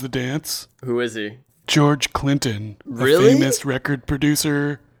that does the dance? Who is he? George Clinton. Really? A famous record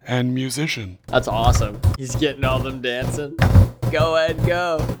producer and musician. That's awesome. He's getting all them dancing. Go, Ed,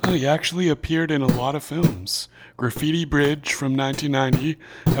 go. Oh, he actually appeared in a lot of films. Graffiti Bridge from 1990,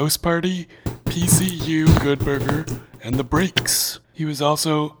 House Party, PCU, Good Burger, and The Breaks. He was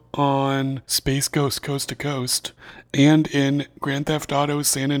also on Space Ghost Coast to Coast and in Grand Theft Auto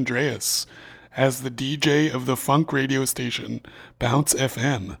San Andreas as the DJ of the funk radio station Bounce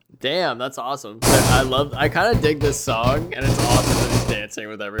FM. Damn, that's awesome. I kind of dig this song, and it's awesome that he's dancing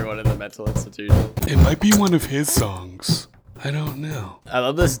with everyone in the mental institution. It might be one of his songs. I don't know. I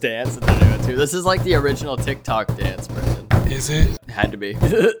love this dance that they're doing too. This is like the original TikTok dance, Brendan. Is it? Had to be.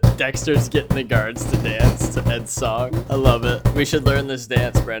 Dexter's getting the guards to dance to Ed's song. I love it. We should learn this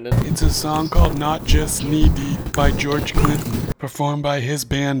dance, Brendan. It's a song called Not Just Knee Deep by George Clinton, performed by his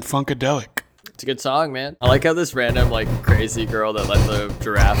band Funkadelic. It's a good song, man. I like how this random, crazy girl that let the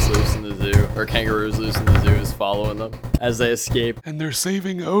giraffes loose in the zoo, or kangaroos loose in the zoo, is following them as they escape. And they're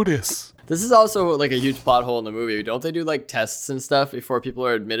saving Otis. This is also, a huge plot hole in the movie. Don't they do, tests and stuff before people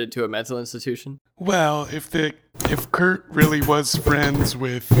are admitted to a mental institution? Well, if Kurt really was friends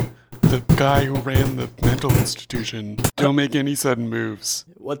with the guy who ran the mental institution, don't make any sudden moves.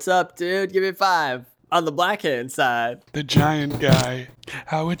 What's up, dude? Give me 5. on the black hand side. The giant guy.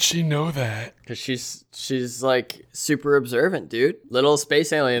 How would she know that? Because she's like super observant, dude. Little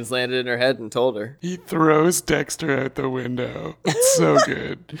space aliens landed in her head and told her. He throws Dexter out the window. It's so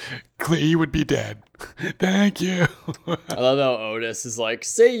good. He would be dead. Thank you. I love how Otis is like,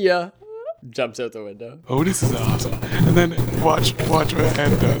 see ya. Jumps out the window. Otis is awesome. And then watch what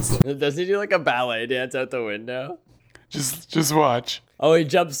Ed does. Does he do like a ballet dance out the window? Just watch. Oh, he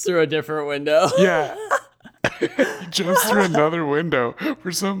jumps through a different window. Yeah. He jumps through another window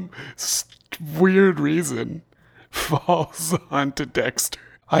for some weird reason. Falls onto Dexter.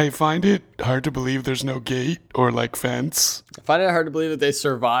 I find it hard to believe there's no gate or like fence. I find it hard to believe that they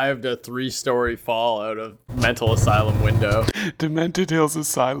survived a 3-story fall out of mental asylum window. Demented Hills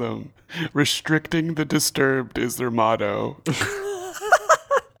Asylum. Restricting the disturbed is their motto.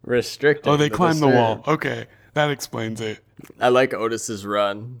 Restricting. Oh, they climb the wall. disturbed. Okay, that explains it. I like Otis's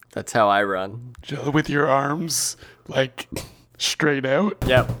run. That's how I run. With your arms like straight out.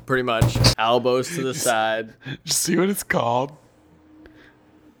 Yep, pretty much. Elbows to the side. Just see what it's called.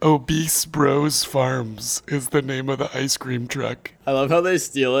 Obese Bros Farms is the name of the ice cream truck. I love how they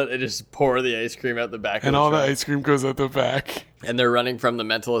steal it and just pour the ice cream out the back And of all the the truck. ice cream goes out the back. And they're running from the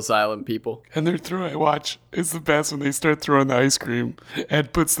mental asylum people. And they're throwing, watch, it's the best when they start throwing the ice cream.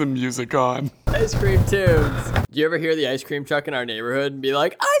 Ed puts the music on. Ice cream tunes. Do you ever hear the ice cream truck in our neighborhood and be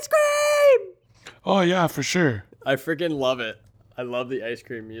like, ice cream? Oh yeah, for sure. I freaking love it. I love the ice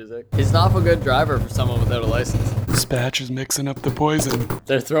cream music. He's an awful good driver for someone without a license. Spatch is mixing up the poison.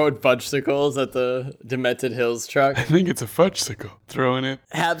 They're throwing fudgesicles at the Demented Hills truck. I think it's a fudgesicle. Throwing it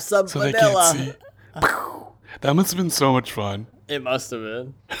Have some so they vanilla. can't see. That must have been so much fun. It must have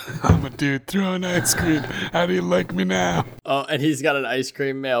been. I'm a dude throwing ice cream. How do you like me now? Oh, and he's got an ice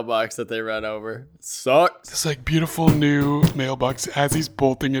cream mailbox that they run over. Sucks. This like beautiful new mailbox as he's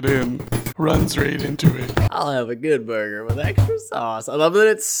bolting it in. Runs right into it. I'll have a good burger with extra sauce. I love that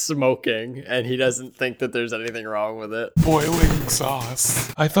it's smoking and he doesn't think that there's anything wrong with it. Boiling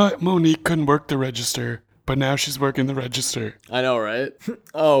sauce. I thought Monique couldn't work the register, but now she's working the register. I know, right?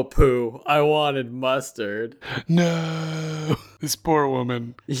 Oh, poo. I wanted mustard. No. This poor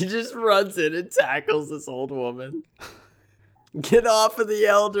woman. He just runs in and tackles this old woman. Get off of the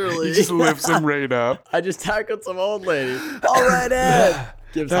elderly. He just lifts him right up. I just tackled some old lady. All right, Ed.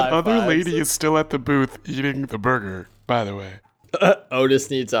 Gives That high other fives. lady is still at the booth eating the burger, by the way. Otis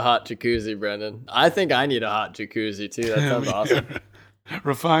needs a hot jacuzzi, Brendan. I think I need a hot jacuzzi too. That sounds awesome.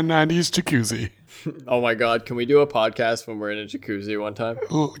 Refined 90s jacuzzi. Oh my god, can we do a podcast when we're in a jacuzzi one time?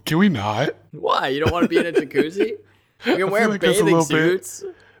 Can we not? Why? You don't want to be in a jacuzzi? You can wear like that's a bathing little bit- suits.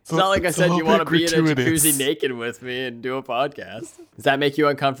 It's not like I it's a said you little want to bit be in a gratuitous. jacuzzi naked with me and do a podcast. Does that make you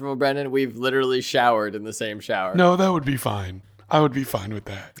uncomfortable, Brendan? We've literally showered in the same shower. No, that would be fine. I would be fine with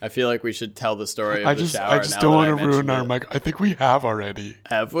that. I feel like we should tell the story of I the just shower. don't now want that to I ruin mentioned our it. mic. I think we have already.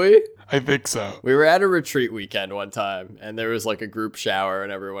 Have we? I think so. We were at a retreat weekend one time, and there was like a group shower,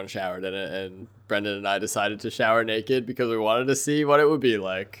 and everyone showered in it. And Brendan and I decided to shower naked because we wanted to see what it would be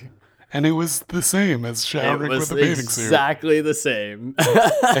like. And it was the same as It showering was with a bathing suit. exactly the same.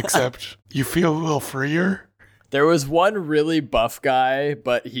 Except you feel a little freer. There was one really buff guy,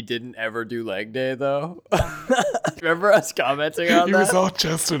 but he didn't ever do leg day though. Remember us commenting on He that? was all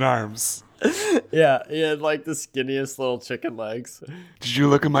chest and arms. Yeah, he had like the skinniest little chicken legs. Did you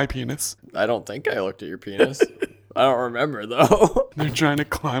look at my penis? I don't think I looked at your penis. I don't remember though. They're trying to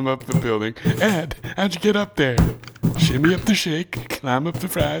climb up the building. Ed, how'd you get up there? Shimmy up the shake, climb up the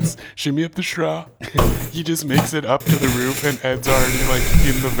fries, shimmy up the straw. He just makes it up to the roof and Ed's already like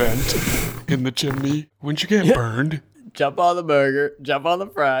in the vent, in the chimney. Wouldn't you get burned? Jump on the burger, jump on the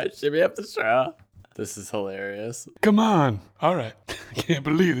fries, shimmy up the straw. This is hilarious. Come on. All right. I can't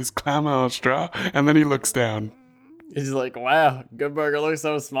believe this climbing on a straw. And then he looks down. He's like, wow, Good Burger looks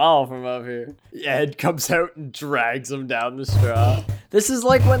so small from up here. Ed comes out and drags him down the straw. This is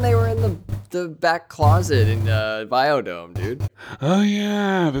like when they were in the back closet in Biodome, dude. Oh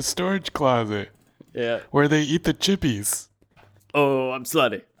yeah, the storage closet Yeah. where they eat the chippies. Oh, I'm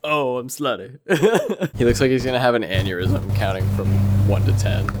slutty. Oh, I'm slutty. He looks like he's going to have an aneurysm counting from 1 to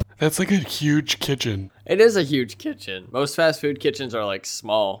 10. That's like a huge kitchen. It is a huge kitchen. Most fast food kitchens are like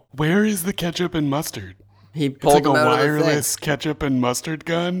small. Where is the ketchup and mustard? He It's pulled like a them out of the wireless ketchup and mustard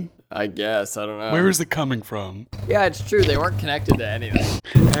gun. thing. I guess. I don't know. Where is it coming from? Yeah, it's true. They weren't connected to anything.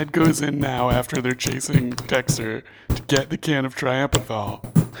 Ed goes in now after they're chasing Dexter to get the can of Triamphethol,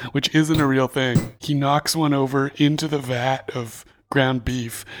 which isn't a real thing. He knocks one over into the vat of ground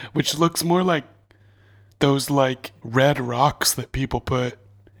beef, which looks more like those like red rocks that people put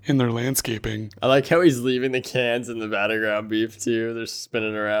in their landscaping. I like how he's leaving the cans in the battleground beef too. They're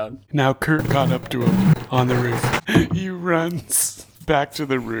spinning around. Now Kurt caught up to him on the roof. He runs back to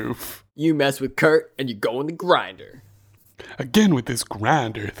the roof. You mess with Kurt and you go in the grinder. Again with this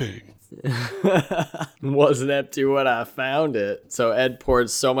grinder thing. Wasn't empty when I found it. So Ed poured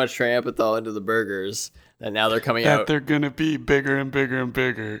so much tramadol into the burgers that now they're coming That out. they're going to be bigger and bigger and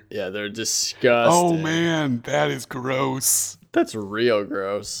bigger. Yeah, they're disgusting. Oh man, that is gross. That's real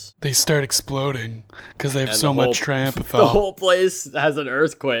gross. They start exploding because they have And so the much whole- tramadol. The whole place has an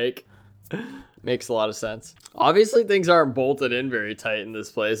earthquake. Makes a lot of sense. Obviously, things aren't bolted in very tight in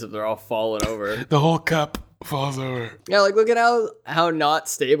this place if they're all falling over. The whole cup falls over. Yeah, like look at how not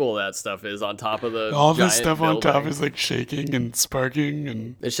stable that stuff is on top of the All this giant stuff on top building. is like shaking and sparking,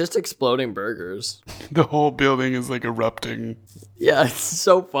 and It's just exploding burgers. the whole building is like erupting. Yeah, it's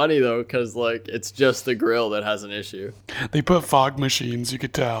so funny though, because like it's just the grill that has an issue. They put fog machines, you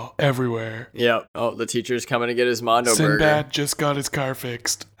could tell, everywhere. Yep. Oh, the teacher's coming to get his Mondo Sinbad burger. just got his car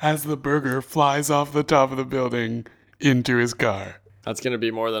fixed as the burger flies off the top of the building into his car. That's gonna be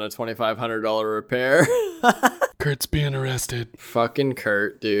more than a $2,500 repair. Kurt's being arrested. Fucking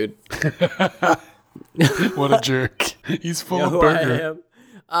Kurt, dude. What a jerk. He's full You know of who I burger. am?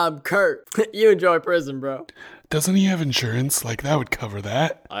 I'm Kurt. You enjoy prison, bro. Doesn't he have insurance? Like, that would cover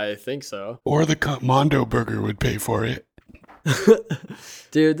that. I think so. Or the Mondo burger would pay for it.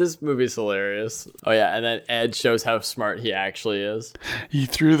 Dude, this movie's hilarious. Oh yeah, and then Ed shows how smart he actually is. He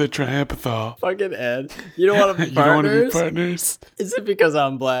threw the triamphethol. Fucking Ed. You don't want to be You don't want to be partners? partners? Is it because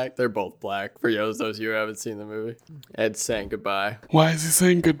I'm black? They're both black. For those of you who haven't seen the movie. Ed's saying goodbye. Why is he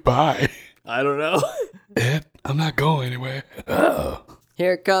saying goodbye? I don't know. Ed, I'm not going anywhere.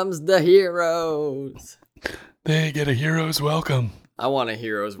 Here comes the heroes. They get a hero's welcome. I want a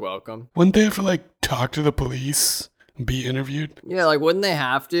hero's welcome. Wouldn't they have to, like, talk to the police and be interviewed? Yeah, like wouldn't they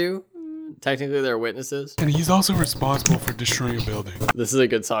have to? Technically, they're witnesses. And he's also responsible for destroying a building. This is a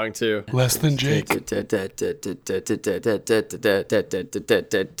good song too. Less than Jake.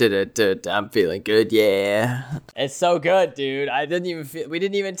 I'm feeling good, yeah. It's so good, dude. We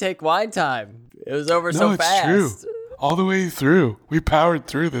didn't even take wine time. It was over No, so it's fast. true. All the way through. We powered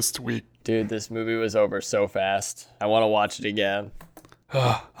through this week. Dude, this movie was over so fast. I want to watch it again.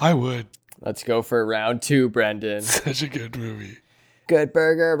 I would. Let's go for round 2, Brendan. Such a good movie. Good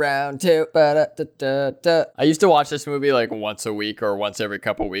burger round 2. Ba-da-da-da-da. I used to watch this movie like once a week or once every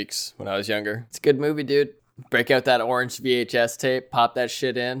couple weeks when I was younger. It's a good movie, dude. Break out that orange VHS tape, pop that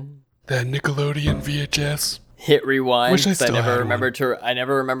shit in, That Nickelodeon VHS. hit rewind. Wish I 'cause still had I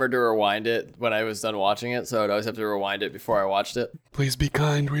never remembered to rewind it when I was done watching it, so I'd always have to rewind it before I watched it. Please be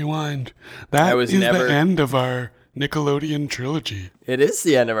kind, rewind. That was is never- the end of our Nickelodeon trilogy. It is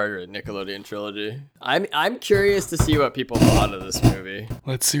the end of our Nickelodeon trilogy. I'm curious to see what people thought of this movie.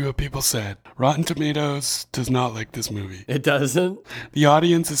 Let's see what people said. Rotten Tomatoes does not like this movie. It doesn't. The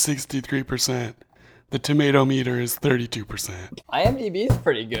audience is 63%. The tomato meter is 32%. IMDb is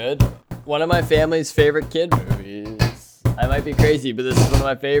pretty good. One of my family's favorite kid movies. I might be crazy, but this is one of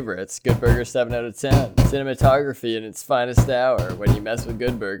my favorites. Good Burger 7 out of 10. Cinematography in its finest hour. When you mess with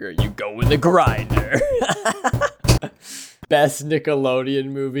Good Burger, you go in the grinder. Best Nickelodeon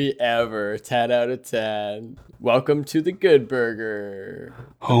movie ever. 10 out of 10. Welcome to the Good Burger.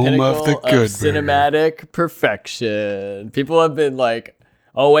 Home of the Pinnacle Good Burger. cinematic perfection. People have been like,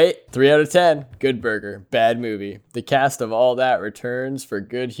 oh wait, 3 out of 10. Good Burger. Bad movie. The cast of all that returns for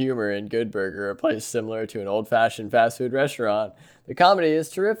good humor in Good Burger, a place similar to an old-fashioned fast food restaurant. The comedy is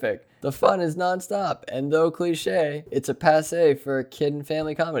terrific. The fun is nonstop. And though cliche, it's a passe for a kid and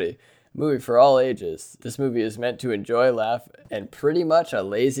family comedy. Movie for all ages. This movie is meant to enjoy, laugh, and pretty much a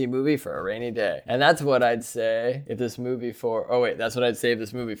lazy movie for a rainy day. And that's what I'd say if this movie for... Oh wait, that's what I'd save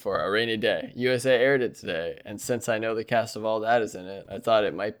this movie for, a rainy day. USA aired it today, and since I know the cast of all that is in it, I thought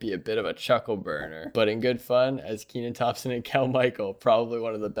it might be a bit of a chuckle burner. But in good fun, as Kenan Thompson and Kel Michael, probably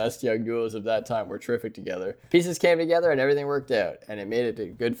one of the best young duos of that time, were terrific together. Pieces came together and everything worked out, and it made it a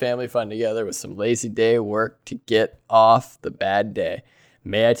good family fun together with some lazy day work to get off the bad day.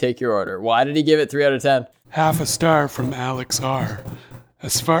 May I take your order? Why did he give it 3 out of 10? Half a star from Alex R.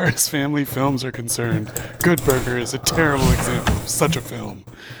 As far as family films are concerned, Good Burger is a terrible example of such a film.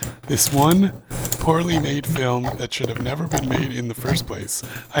 This one poorly made film that should have never been made in the first place.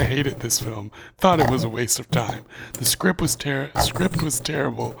 I hated this film. Thought it was a waste of time. The script was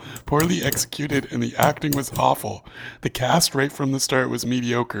terrible, poorly executed, and the acting was awful. The cast right from the start was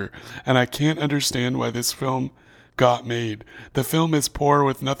mediocre, and I can't understand why this film got made. The film is poor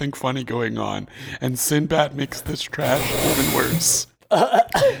with nothing funny going on, and Sinbad makes this trash even worse.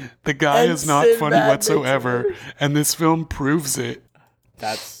 The guy And is not funny Sinbad makes it whatsoever, and this film proves it.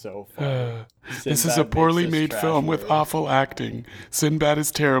 That's so funny. This is a Sinbad poorly makes this made trash film with movie. awful acting. Sinbad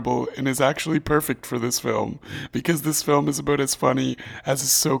is terrible and is actually perfect for this film because this film is about as funny as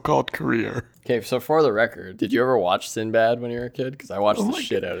his so-called career. Okay, so for the record, did you ever watch Sinbad when you were a kid? Because I watched the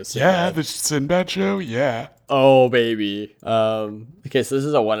shit out of Sinbad. Yeah, the Sinbad show, yeah. Oh, baby. Okay, so this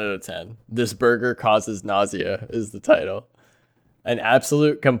is a 1 out of 10. This burger causes nausea is the title. An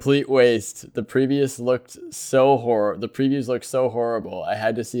absolute complete waste. The previews looked so horrible. I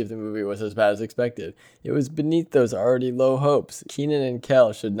had to see if the movie was as bad as expected. It was beneath those already low hopes. Keenan and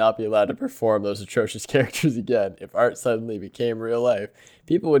Kel should not be allowed to perform those atrocious characters again. If art suddenly became real life,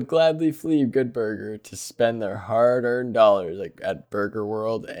 people would gladly flee Good Burger to spend their hard-earned dollars at Burger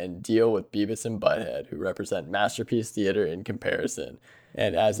World and deal with Beavis and Butthead, who represent masterpiece theater in comparison.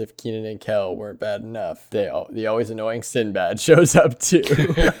 And as if Keenan and Kel weren't bad enough, the always annoying Sinbad shows up too.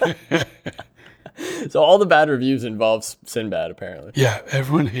 So all the bad reviews involve Sinbad, apparently. Yeah,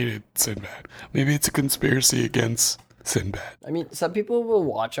 everyone hated Sinbad. Maybe it's a conspiracy against Sinbad. I mean, some people will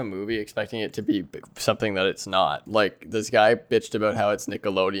watch a movie expecting it to be something that it's not. Like, this guy bitched about how it's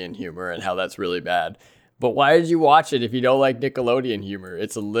Nickelodeon humor and how that's really bad. But why did you watch it if you don't like Nickelodeon humor?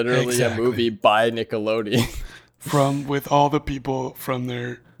 It's literally a movie by Nickelodeon. With all the people from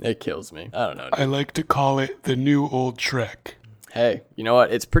there. It kills me. I don't know. I like to call it the new old Trek. Hey, you know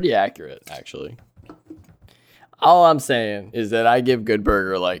what? It's pretty accurate, actually. All I'm saying is that I give Good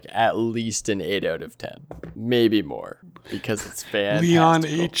Burger at least an 8 out of 10. Maybe more. Because it's fantastic. Leon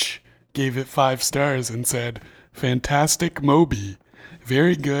H. gave it 5 stars and said, fantastic Moby.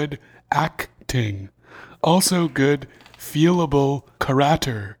 Very good acting. Also good feelable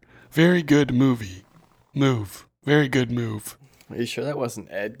character. Very good movie. Move. Very good move. Are you sure that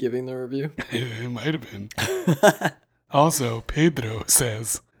wasn't Ed giving the review? It might have been. Also, Pedro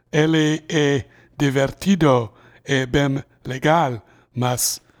says, ele é divertido e bem legal,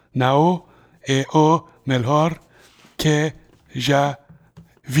 mas não é o melhor que já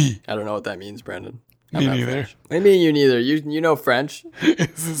vi. I don't know what that means, Brandon. Me neither. French. What do you mean you neither? You know French?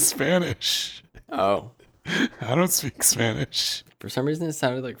 This is Spanish. Oh. I don't speak Spanish. For some reason it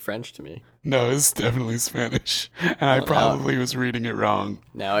sounded like French to me. No, it's definitely Spanish. And I probably was reading it wrong.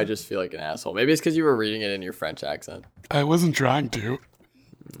 Now I just feel like an asshole. Maybe it's because you were reading it in your French accent. I wasn't trying to.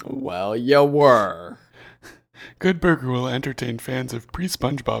 Well, you were. Good Burger will entertain fans of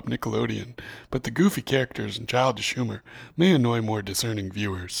pre-SpongeBob Nickelodeon, but the goofy characters and childish humor may annoy more discerning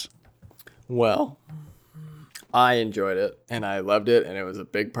viewers. Well, I enjoyed it, and I loved it, and it was a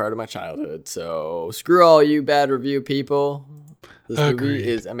big part of my childhood. So screw all you bad review people. This movie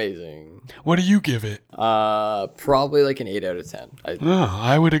is amazing. What do you give it? Probably like an 8 out of 10.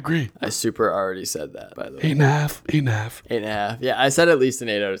 I would agree. I super already said that, by the way. 8.5. 8.5. Yeah, I said at least an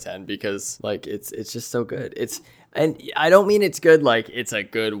 8 out of 10 because it's just so good. And I don't mean it's good like it's a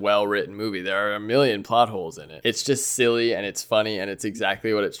good, well-written movie. There are a million plot holes in it. It's just silly and it's funny and it's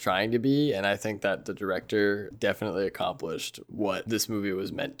exactly what it's trying to be. And I think that the director definitely accomplished what this movie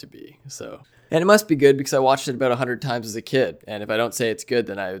was meant to be. And it must be good because I watched it about 100 times as a kid. And if I don't say it's good,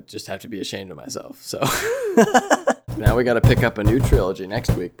 then I just have to be ashamed of myself. So now we got to pick up a new trilogy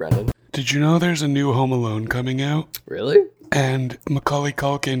next week, Brendan. Did you know there's a new Home Alone coming out? Really? And Macaulay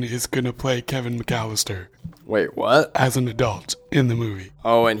Culkin is going to play Kevin McAllister. Wait, what? As an adult in the movie.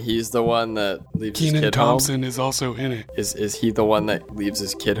 Oh, and he's the one that leaves his kid Kenan home? Thompson is also in it. Is he the one that leaves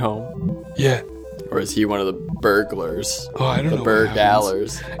his kid home? Yeah. Or is he one of the burglars? Oh, I don't know. The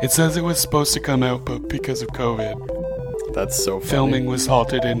burglars. It says it was supposed to come out, but because of COVID, that's so funny. Filming was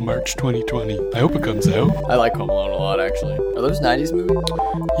halted in March 2020. I hope it comes out. I like Home Alone a lot, actually. Are those 90s movies?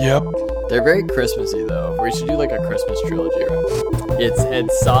 Yep. They're very Christmassy, though. We should do like a Christmas trilogy, right? It's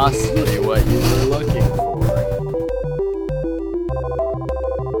exactly what you were looking for.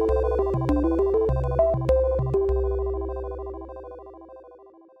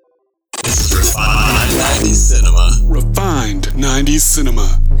 Refined 90s Cinema.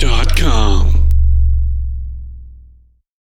 Refined90cinema.com